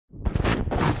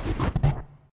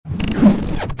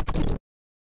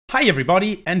Hi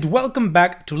everybody, and welcome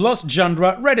back to Lost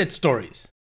Genre Reddit Stories.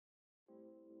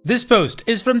 This post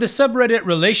is from the subreddit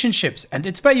Relationships, and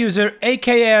it's by user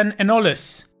AKN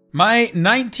Enolis. My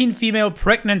 19 female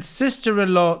pregnant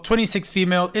sister-in-law, 26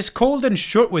 female, is cold and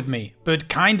short with me, but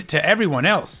kind to everyone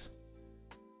else.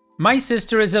 My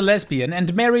sister is a lesbian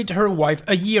and married her wife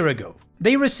a year ago.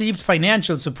 They received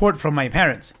financial support from my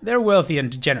parents. They're wealthy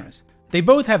and generous. They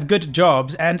both have good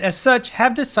jobs and as such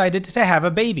have decided to have a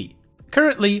baby.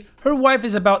 Currently, her wife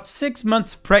is about 6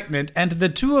 months pregnant and the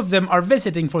two of them are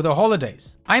visiting for the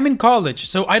holidays. I'm in college,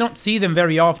 so I don't see them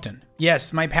very often.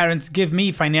 Yes, my parents give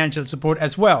me financial support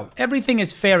as well. Everything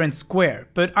is fair and square,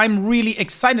 but I'm really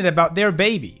excited about their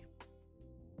baby.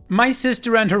 My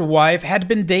sister and her wife had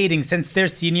been dating since their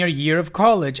senior year of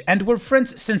college and were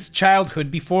friends since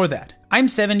childhood before that. I'm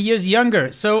 7 years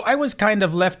younger, so I was kind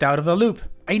of left out of the loop.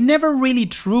 I never really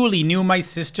truly knew my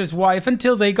sister's wife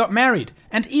until they got married,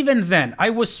 and even then I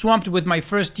was swamped with my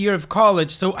first year of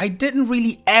college, so I didn't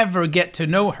really ever get to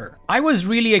know her. I was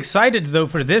really excited though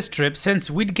for this trip since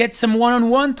we'd get some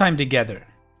one-on-one time together.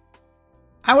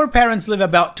 Our parents live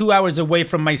about 2 hours away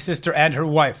from my sister and her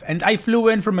wife, and I flew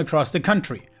in from across the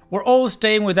country. We're all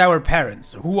staying with our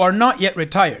parents, who are not yet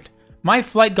retired. My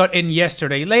flight got in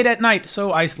yesterday late at night,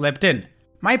 so I slept in.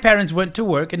 My parents went to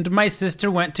work and my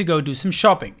sister went to go do some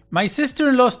shopping. My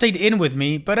sister-in-law stayed in with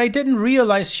me, but I didn't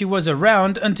realize she was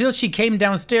around until she came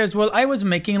downstairs while I was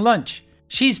making lunch.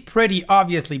 She's pretty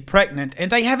obviously pregnant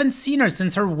and I haven't seen her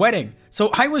since her wedding,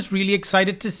 so I was really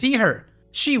excited to see her.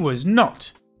 She was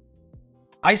not.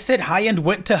 I said hi and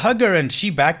went to hug her and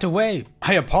she backed away.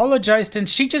 I apologized and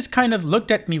she just kind of looked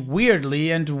at me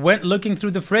weirdly and went looking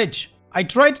through the fridge. I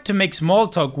tried to make small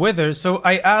talk with her, so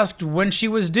I asked when she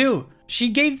was due. She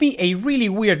gave me a really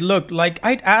weird look, like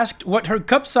I'd asked what her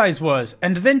cup size was,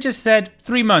 and then just said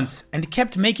 3 months and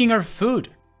kept making her food.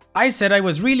 I said I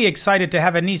was really excited to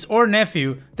have a niece or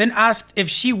nephew, then asked if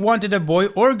she wanted a boy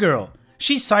or girl.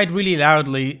 She sighed really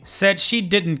loudly, said she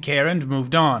didn't care and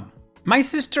moved on. My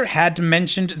sister had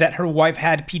mentioned that her wife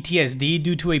had PTSD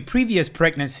due to a previous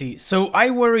pregnancy, so I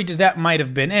worried that might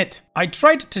have been it. I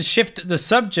tried to shift the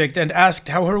subject and asked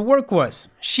how her work was.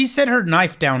 She set her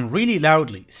knife down really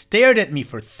loudly, stared at me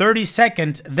for 30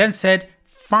 seconds, then said,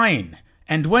 "Fine,"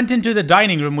 and went into the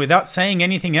dining room without saying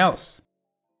anything else.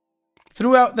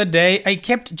 Throughout the day, I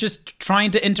kept just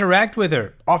trying to interact with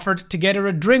her, offered to get her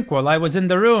a drink while I was in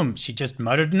the room. She just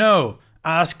muttered no.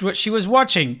 Asked what she was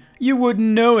watching. You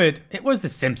wouldn't know it. It was The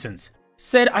Simpsons.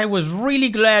 Said I was really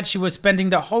glad she was spending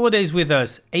the holidays with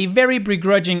us. A very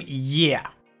begrudging yeah.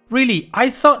 Really, I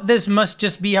thought this must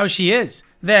just be how she is.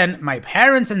 Then my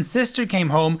parents and sister came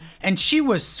home and she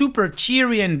was super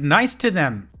cheery and nice to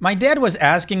them. My dad was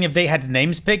asking if they had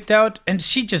names picked out and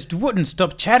she just wouldn't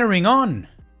stop chattering on.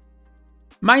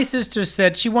 My sister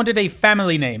said she wanted a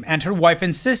family name and her wife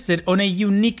insisted on a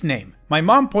unique name. My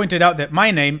mom pointed out that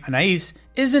my name, Anais,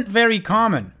 isn't very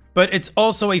common, but it's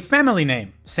also a family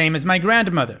name, same as my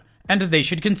grandmother, and they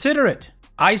should consider it.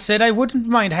 I said I wouldn't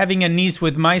mind having a niece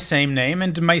with my same name,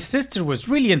 and my sister was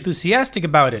really enthusiastic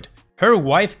about it. Her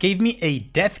wife gave me a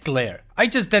death glare. I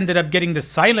just ended up getting the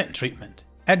silent treatment.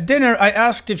 At dinner, I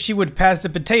asked if she would pass the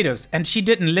potatoes, and she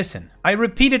didn't listen. I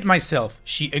repeated myself.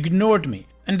 She ignored me.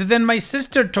 And then my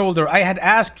sister told her I had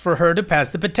asked for her to pass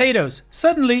the potatoes.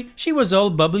 Suddenly, she was all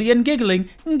bubbly and giggling.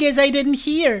 "Guess I didn't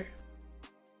hear."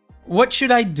 What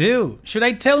should I do? Should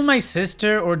I tell my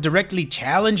sister or directly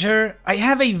challenge her? I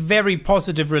have a very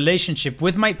positive relationship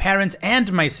with my parents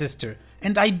and my sister,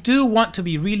 and I do want to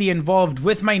be really involved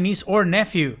with my niece or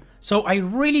nephew, so I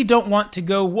really don't want to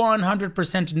go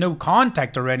 100% no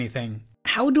contact or anything.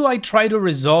 How do I try to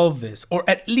resolve this, or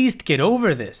at least get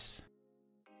over this?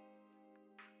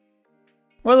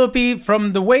 Well, OP,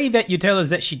 from the way that you tell us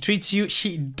that she treats you,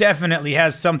 she definitely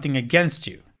has something against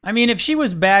you. I mean, if she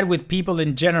was bad with people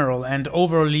in general and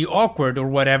overly awkward or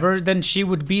whatever, then she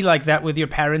would be like that with your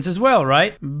parents as well,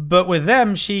 right? But with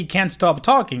them, she can't stop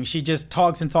talking. She just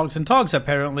talks and talks and talks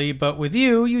apparently, but with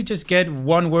you, you just get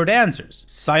one-word answers.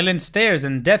 Silent stares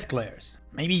and death glares.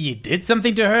 Maybe you did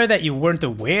something to her that you weren't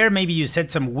aware. Maybe you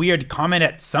said some weird comment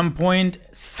at some point,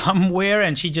 somewhere,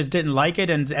 and she just didn't like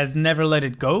it and has never let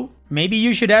it go. Maybe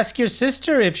you should ask your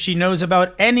sister if she knows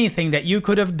about anything that you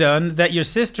could have done that your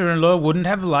sister-in-law wouldn't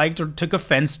have liked or took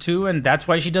offense to, and that's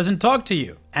why she doesn't talk to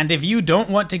you. And if you don't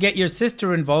want to get your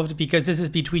sister involved because this is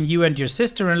between you and your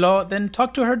sister-in-law, then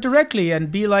talk to her directly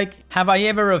and be like, "Have I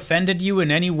ever offended you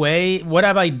in any way? What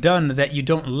have I done that you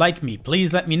don't like me?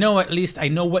 Please let me know, at least I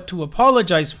know what to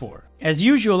apologize for." As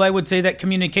usual, I would say that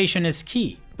communication is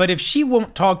key. but if she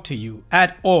won't talk to you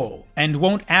at all and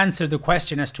won't answer the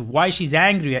question as to why she's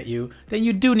angry at you, then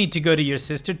you do need to go to your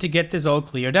sister to get this all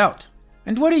cleared out.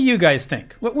 And what do you guys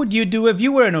think? What would you do if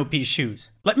you were in OP's shoes?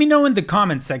 Let me know in the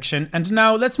comments section, and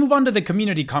now let's move on to the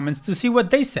community comments to see what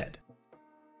they said.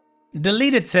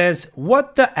 Deleted says,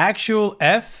 what the actual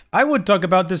F? I would talk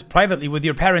about this privately with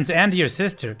your parents and your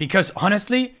sister, because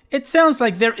honestly, it sounds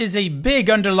like there is a big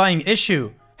underlying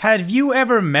issue. Have you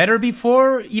ever met her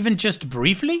before, even just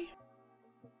briefly?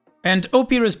 And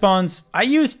OP responds, I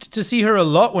used to see her a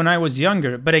lot when I was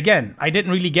younger, but again, I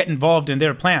didn't really get involved in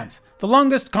their plans. The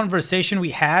longest conversation we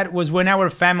had was when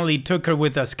our family took her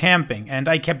with us camping, and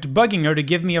I kept bugging her to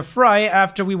give me a fry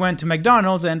after we went to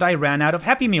McDonald's and I ran out of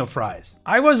Happy Meal fries.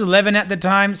 I was 11 at the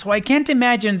time, so I can't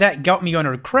imagine that got me on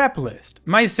her crap list.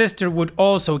 My sister would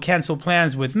also cancel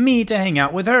plans with me to hang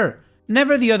out with her.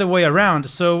 Never the other way around,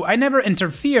 so I never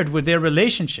interfered with their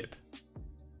relationship.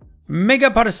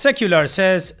 Megaparsecular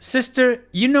says, Sister,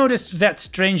 you noticed that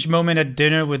strange moment at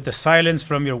dinner with the silence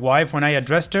from your wife when I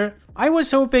addressed her? I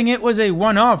was hoping it was a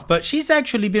one-off, but she's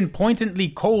actually been pointedly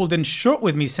cold and short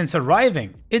with me since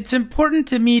arriving. It's important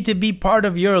to me to be part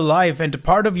of your life and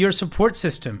part of your support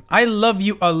system. I love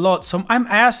you a lot, so I'm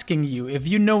asking you if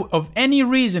you know of any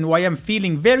reason why I'm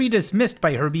feeling very dismissed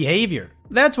by her behavior.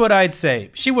 That's what I'd say.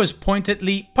 She was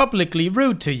pointedly, publicly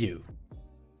rude to you.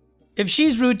 If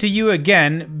she's rude to you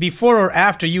again, before or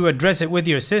after you address it with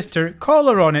your sister, call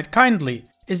her on it kindly.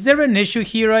 Is there an issue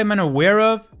here I'm unaware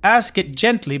of? Ask it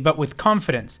gently but with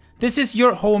confidence. This is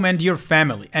your home and your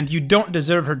family, and you don't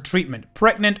deserve her treatment,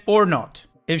 pregnant or not.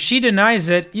 If she denies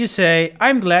it, you say,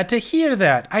 I'm glad to hear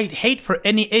that. I'd hate for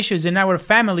any issues in our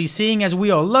family seeing as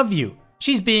we all love you.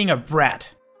 She's being a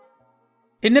brat.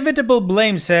 Inevitable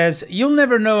Blame says, you'll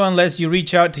never know unless you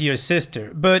reach out to your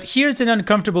sister, but here's an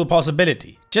uncomfortable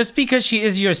possibility. Just because she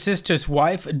is your sister's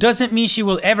wife doesn't mean she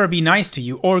will ever be nice to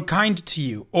you or kind to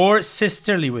you or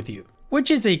sisterly with you. Which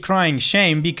is a crying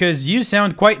shame because you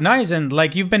sound quite nice and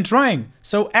like you've been trying.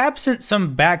 So absent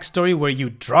some backstory where you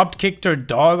drop-kicked her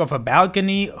dog off a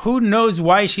balcony, who knows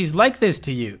why she's like this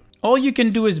to you? All you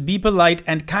can do is be polite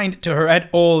and kind to her at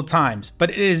all times, but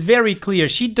it is very clear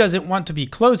she doesn't want to be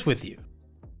close with you.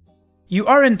 You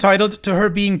are entitled to her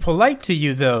being polite to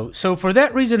you though, so for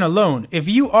that reason alone, if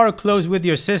you are close with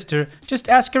your sister, just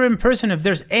ask her in person if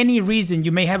there's any reason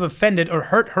you may have offended or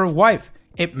hurt her wife.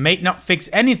 It may not fix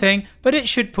anything, but it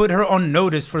should put her on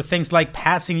notice for things like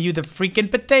passing you the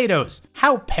freaking potatoes.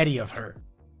 How petty of her.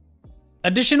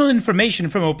 Additional information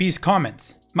from OP's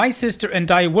comments. My sister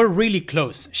and I were really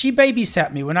close. She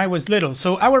babysat me when I was little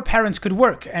so our parents could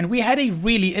work, and we had a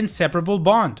really inseparable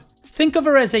bond. Think of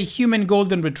her as a human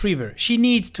golden retriever. She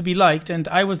needs to be liked, and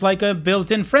I was like a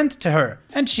built-in friend to her,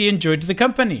 and she enjoyed the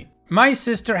company. My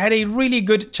sister had a really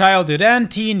good childhood and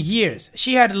teen years.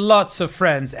 She had lots of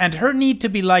friends, and her need to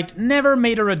be liked never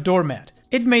made her a doormat.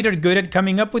 It made her good at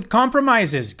coming up with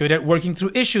compromises, good at working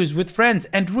through issues with friends,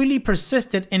 and really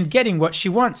persistent in getting what she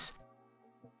wants.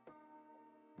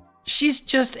 She's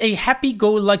just a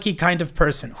happy-go-lucky kind of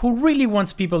person who really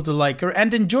wants people to like her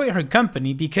and enjoy her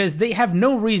company because they have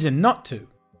no reason not to.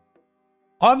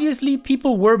 Obviously,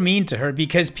 people were mean to her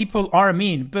because people are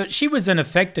mean, but she was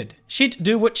unaffected. She'd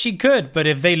do what she could, but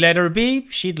if they let her be,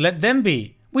 she'd let them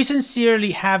be. We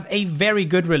sincerely have a very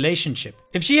good relationship.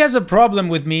 If she has a problem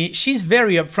with me, she's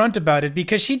very upfront about it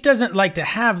because she doesn't like to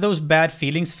have those bad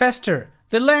feelings fester.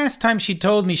 The last time she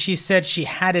told me she said she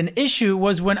had an issue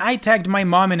was when I tagged my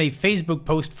mom in a Facebook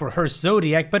post for her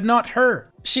zodiac, but not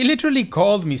her. She literally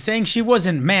called me saying she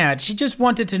wasn't mad, she just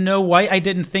wanted to know why I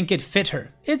didn't think it fit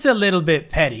her. It's a little bit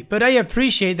petty, but I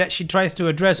appreciate that she tries to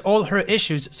address all her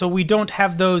issues so we don't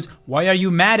have those "why are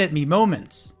you mad at me"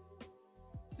 moments.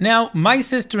 Now, my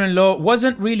sister-in-law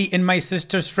wasn't really in my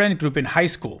sister's friend group in high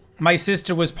school. My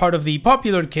sister was part of the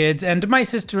popular kids and my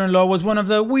sister-in-law was one of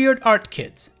the weird art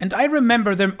kids. And I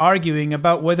remember them arguing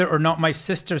about whether or not my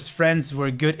sister's friends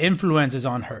were good influences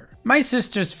on her. My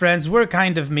sister's friends were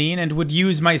kind of mean and would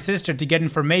use my sister to get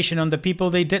information on the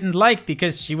people they didn't like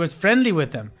because she was friendly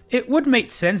with them. It would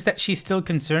make sense that she's still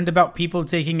concerned about people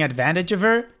taking advantage of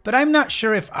her, but I'm not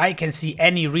sure if I can see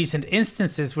any recent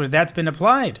instances where that's been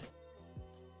applied.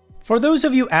 For those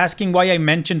of you asking why I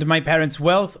mentioned my parents'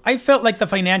 wealth, I felt like the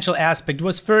financial aspect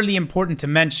was fairly important to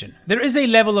mention. There is a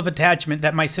level of attachment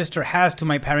that my sister has to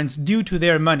my parents due to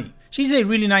their money. She's a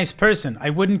really nice person,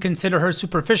 I wouldn't consider her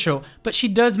superficial, but she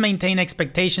does maintain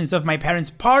expectations of my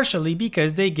parents partially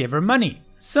because they give her money.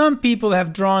 Some people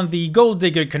have drawn the gold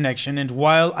digger connection, and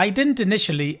while I didn't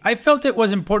initially, I felt it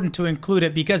was important to include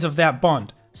it because of that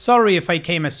bond. Sorry if I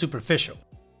came as superficial.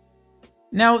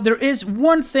 Now, there is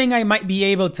one thing I might be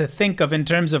able to think of in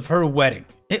terms of her wedding.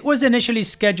 It was initially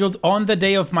scheduled on the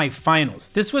day of my finals.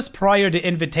 This was prior to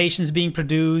invitations being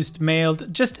produced,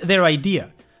 mailed, just their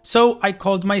idea. So I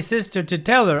called my sister to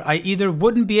tell her I either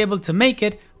wouldn't be able to make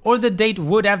it or the date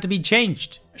would have to be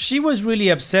changed. She was really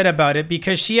upset about it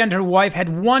because she and her wife had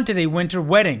wanted a winter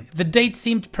wedding. The date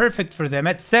seemed perfect for them,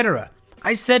 etc.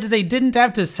 I said they didn't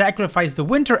have to sacrifice the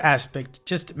winter aspect,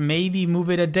 just maybe move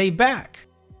it a day back.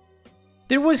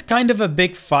 There was kind of a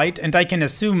big fight, and I can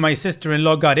assume my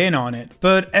sister-in-law got in on it.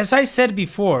 But as I said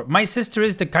before, my sister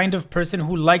is the kind of person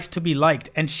who likes to be liked,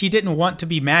 and she didn't want to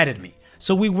be mad at me.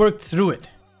 So we worked through it.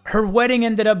 Her wedding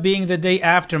ended up being the day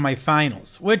after my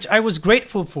finals, which I was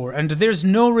grateful for, and there's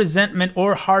no resentment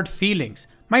or hard feelings.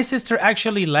 My sister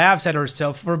actually laughs at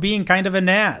herself for being kind of an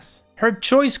ass. Her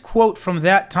choice quote from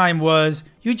that time was,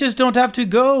 "You just don't have to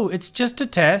go, it's just a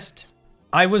test."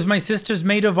 I was my sister's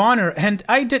maid of honor, and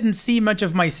I didn't see much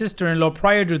of my sister-in-law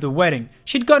prior to the wedding.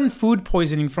 She'd gotten food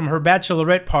poisoning from her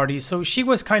bachelorette party, so she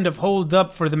was kind of holed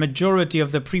up for the majority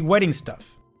of the pre-wedding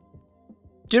stuff.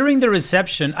 During the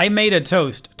reception, I made a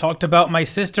toast, talked about my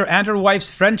sister and her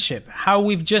wife's friendship, how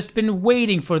we've just been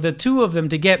waiting for the two of them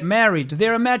to get married,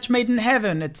 they're a match made in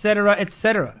heaven, etc,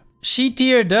 etc. She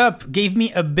teared up, gave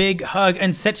me a big hug,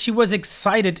 and said she was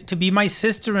excited to be my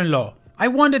sister-in-law. I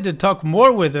wanted to talk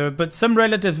more with her, but some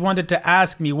relatives wanted to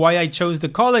ask me why I chose the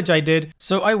college I did,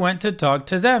 so I went to talk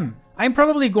to them. I'm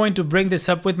probably going to bring this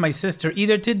up with my sister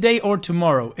either today or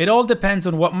tomorrow. It all depends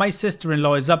on what my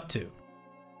sister-in-law is up to.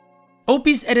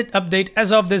 OP's edit update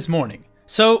as of this morning.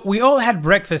 So we all had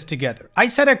breakfast together. I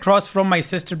sat across from my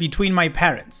sister between my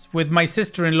parents, with my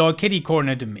sister-in-law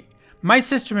kitty-cornered to me. My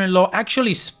sister-in-law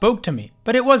actually spoke to me,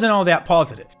 but it wasn't all that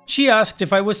positive. She asked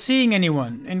if I was seeing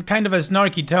anyone, in kind of a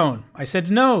snarky tone. I said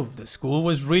no, the school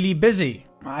was really busy.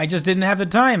 I just didn't have the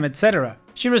time, etc.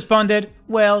 She responded,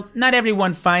 "Well, not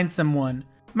everyone finds someone."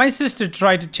 My sister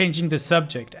tried changing the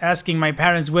subject, asking my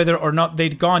parents whether or not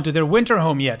they'd gone to their winter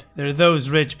home yet. They're those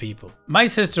rich people. My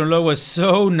sister-in-law was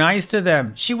so nice to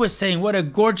them. She was saying what a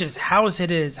gorgeous house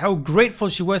it is, how grateful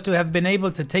she was to have been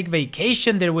able to take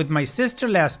vacation there with my sister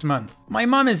last month. My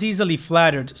mom is easily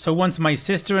flattered, so once my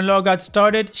sister-in-law got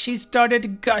started, she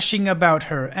started gushing about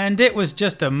her, and it was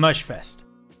just a mush fest.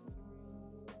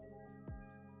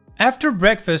 After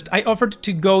breakfast, I offered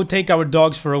to go take our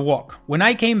dogs for a walk. When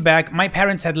I came back, my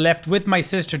parents had left with my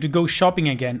sister to go shopping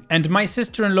again, and my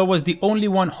sister-in-law was the only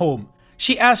one home.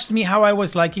 She asked me how I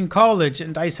was liking college,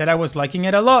 and I said I was liking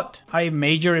it a lot. I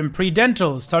major in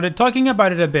pre-dental, started talking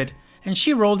about it a bit, and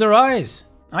she rolled her eyes.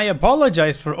 I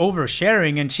apologized for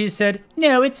oversharing, and she said,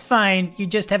 "No, it's fine. You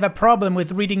just have a problem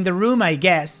with reading the room, I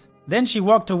guess." Then she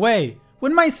walked away.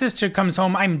 When my sister comes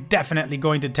home, I'm definitely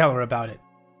going to tell her about it.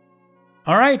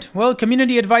 Alright, well,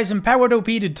 community advice empowered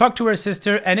OP to talk to her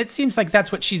sister, and it seems like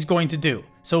that's what she's going to do.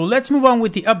 So let's move on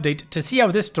with the update to see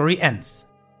how this story ends.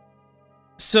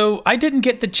 So, I didn't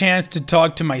get the chance to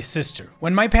talk to my sister.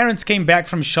 When my parents came back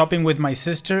from shopping with my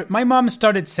sister, my mom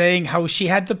started saying how she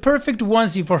had the perfect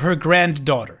onesie for her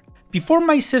granddaughter. Before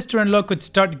my sister-in-law could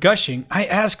start gushing, I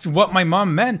asked what my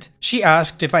mom meant. She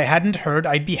asked if I hadn't heard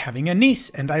I'd be having a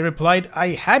niece, and I replied I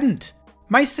hadn't.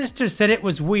 My sister said it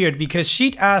was weird because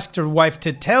she'd asked her wife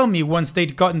to tell me once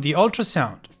they'd gotten the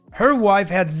ultrasound. Her wife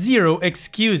had zero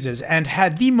excuses and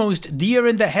had the most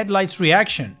deer-in-the-headlights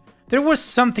reaction. There was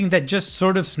something that just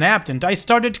sort of snapped and I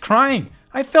started crying.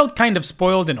 I felt kind of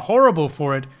spoiled and horrible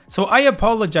for it, so I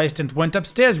apologized and went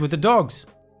upstairs with the dogs.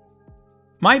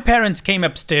 My parents came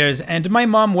upstairs and my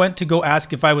mom went to go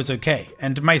ask if I was okay,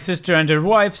 and my sister and her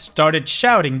wife started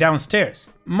shouting downstairs.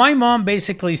 My mom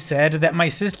basically said that my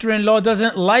sister-in-law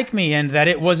doesn't like me and that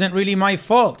it wasn't really my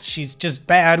fault. She's just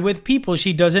bad with people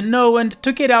she doesn't know and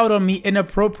took it out on me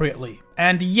inappropriately.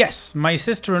 And yes, my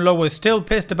sister-in-law was still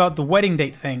pissed about the wedding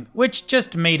date thing, which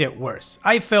just made it worse.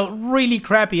 I felt really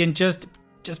crappy and just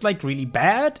like really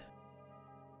bad.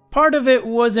 Part of it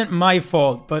wasn't my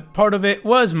fault, but part of it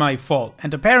was my fault,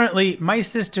 and apparently my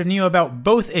sister knew about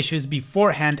both issues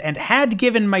beforehand and had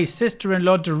given my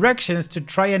sister-in-law directions to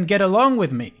try and get along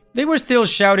with me. They were still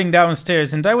shouting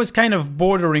downstairs and I was kind of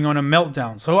bordering on a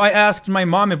meltdown, so I asked my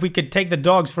mom if we could take the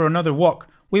dogs for another walk.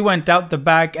 We went out the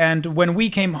back, and when we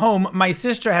came home, my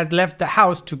sister had left the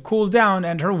house to cool down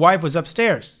and her wife was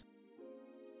upstairs.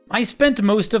 I spent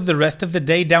most of the rest of the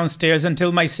day downstairs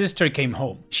until my sister came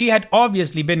home. She had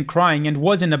obviously been crying and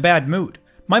was in a bad mood.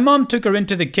 My mom took her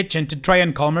into the kitchen to try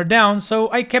and calm her down,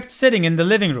 so I kept sitting in the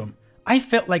living room. I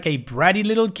felt like a bratty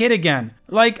little kid again.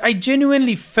 Like, I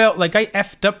genuinely felt like I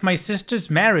effed up my sister's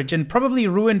marriage and probably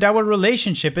ruined our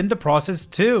relationship in the process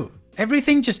too.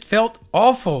 Everything just felt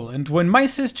awful, and when my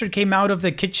sister came out of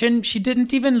the kitchen, she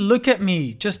didn't even look at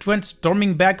me, just went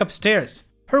storming back upstairs.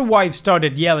 Her wife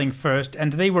started yelling first,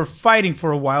 and they were fighting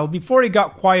for a while before it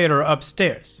got quieter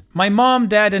upstairs. My mom,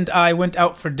 dad, and I went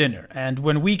out for dinner, and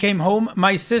when we came home,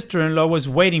 my sister-in-law was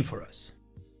waiting for us.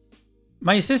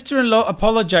 My sister-in-law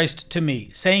apologized to me,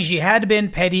 saying she had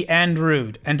been petty and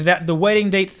rude, and that the wedding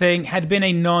date thing had been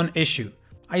a non-issue.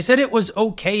 I said it was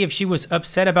okay if she was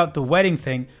upset about the wedding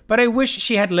thing, but I wish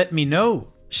she had let me know.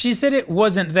 She said it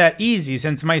wasn't that easy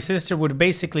since my sister would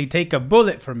basically take a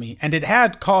bullet for me, and it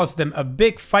had caused them a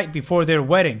big fight before their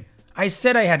wedding. I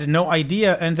said I had no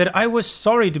idea and that I was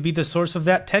sorry to be the source of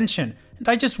that tension, and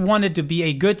I just wanted to be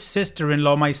a good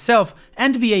sister-in-law myself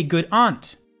and be a good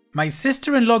aunt. My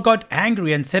sister-in-law got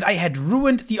angry and said I had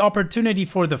ruined the opportunity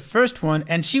for the first one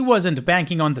and she wasn't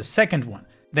banking on the second one.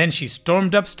 Then she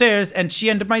stormed upstairs and she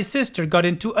and my sister got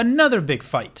into another big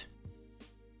fight.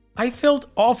 I felt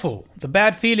awful. The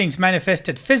bad feelings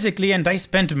manifested physically and I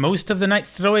spent most of the night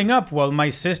throwing up while my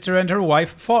sister and her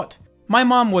wife fought. My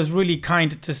mom was really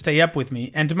kind to stay up with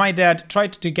me and my dad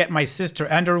tried to get my sister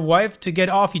and her wife to get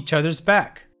off each other's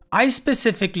back. I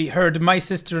specifically heard my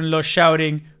sister-in-law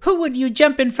shouting, "Who would you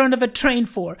jump in front of a train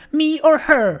for, me or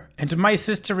her?" And my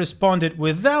sister responded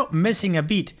without missing a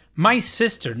beat, "My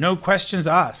sister, no questions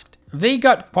asked." They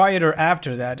got quieter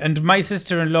after that, and my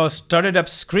sister-in-law started up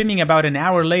screaming about an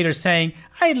hour later saying,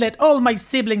 "I'd let all my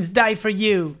siblings die for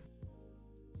you."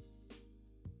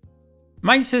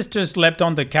 My sister slept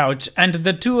on the couch and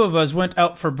the two of us went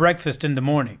out for breakfast in the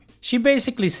morning. She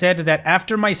basically said that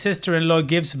after my sister-in-law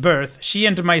gives birth, she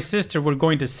and my sister were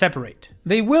going to separate.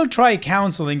 They will try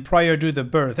counseling prior to the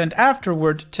birth and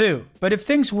afterward too, but if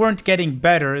things weren't getting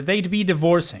better, they'd be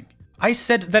divorcing. I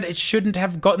said that it shouldn't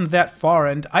have gotten that far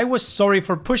and I was sorry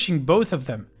for pushing both of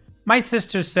them. My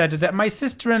sister said that my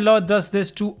sister-in-law does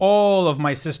this to all of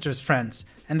my sister's friends,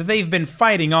 and they've been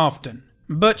fighting often.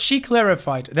 But she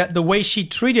clarified that the way she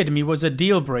treated me was a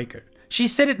deal breaker. She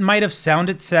said it might have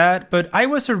sounded sad, but I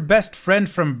was her best friend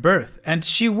from birth, and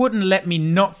she wouldn't let me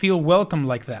not feel welcome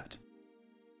like that.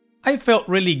 I felt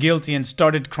really guilty and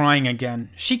started crying again.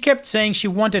 She kept saying she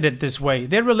wanted it this way,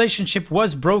 their relationship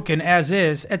was broken as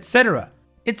is, etc.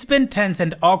 It's been tense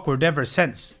and awkward ever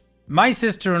since. My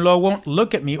sister-in-law won't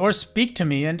look at me or speak to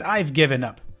me, and I've given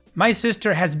up. My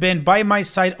sister has been by my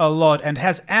side a lot and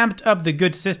has amped up the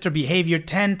good sister behavior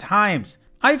 10 times.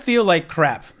 I feel like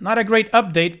crap. Not a great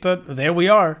update, but there we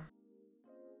are.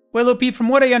 Well, OP, from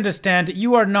what I understand,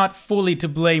 you are not fully to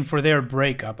blame for their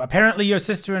breakup. Apparently your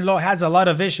sister-in-law has a lot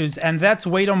of issues and that's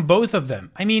weighed on both of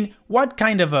them. I mean, what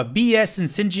kind of a BS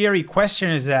incendiary question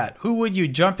is that? Who would you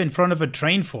jump in front of a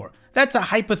train for? That's a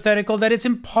hypothetical that is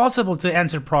impossible to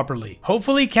answer properly.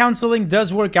 Hopefully counseling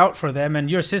does work out for them and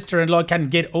your sister-in-law can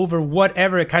get over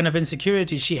whatever kind of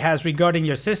insecurity she has regarding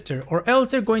your sister, or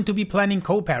else they're going to be planning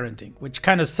co-parenting, which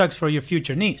kinda sucks for your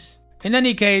future niece. In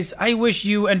any case, I wish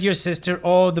you and your sister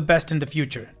all the best in the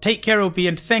future. Take care, OP,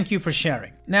 and thank you for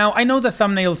sharing. Now, I know the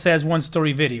thumbnail says one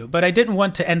story video, but I didn't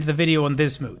want to end the video on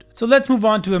this mood. So let's move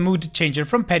on to a mood changer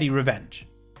from Petty Revenge.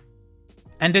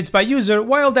 And it's by user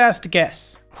Wild Ass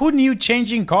Guess. Who knew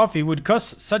changing coffee would cause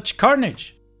such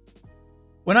carnage?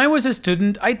 When I was a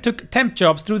student, I took temp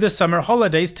jobs through the summer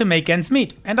holidays to make ends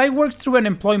meet, and I worked through an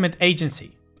employment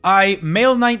agency. I,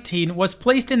 male 19, was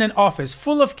placed in an office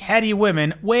full of catty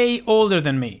women way older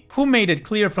than me, who made it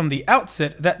clear from the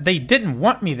outset that they didn't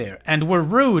want me there and were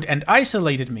rude and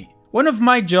isolated me. One of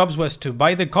my jobs was to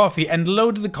buy the coffee and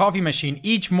load the coffee machine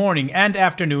each morning and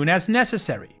afternoon as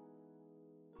necessary.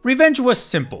 Revenge was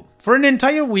simple. For an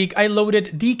entire week, I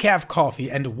loaded decaf coffee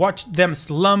and watched them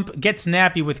slump, get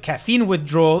snappy with caffeine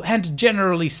withdrawal, and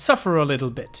generally suffer a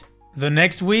little bit. The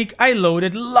next week, I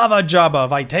loaded Lava Java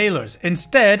Vitailers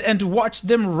instead and watched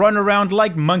them run around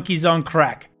like monkeys on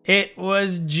crack. It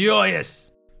was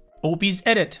joyous. OP's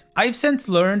edit. I've since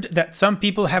learned that some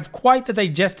people have quite the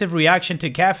digestive reaction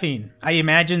to caffeine. I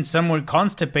imagine some were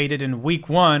constipated in week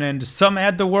 1 and some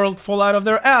had the world fall out of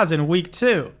their ass in week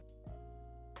 2.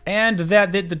 And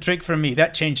that did the trick for me.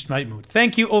 That changed my mood.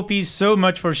 Thank you, OP, so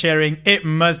much for sharing. It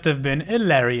must have been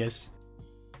hilarious.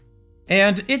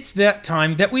 And it's that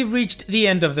time that we've reached the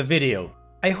end of the video.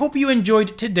 I hope you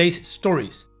enjoyed today's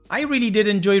stories. I really did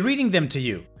enjoy reading them to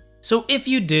you. So if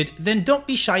you did, then don't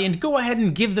be shy and go ahead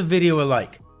and give the video a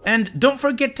like. And don't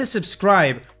forget to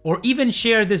subscribe or even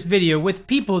share this video with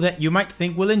people that you might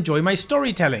think will enjoy my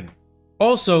storytelling.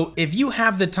 Also, if you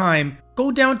have the time, go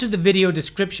down to the video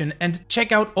description and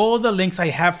check out all the links I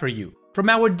have for you, from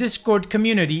our Discord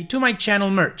community to my channel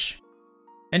merch.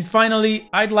 And finally,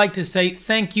 I'd like to say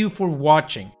thank you for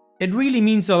watching. It really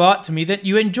means a lot to me that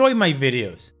you enjoy my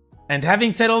videos. And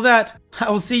having said all that,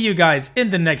 I'll see you guys in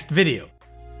the next video.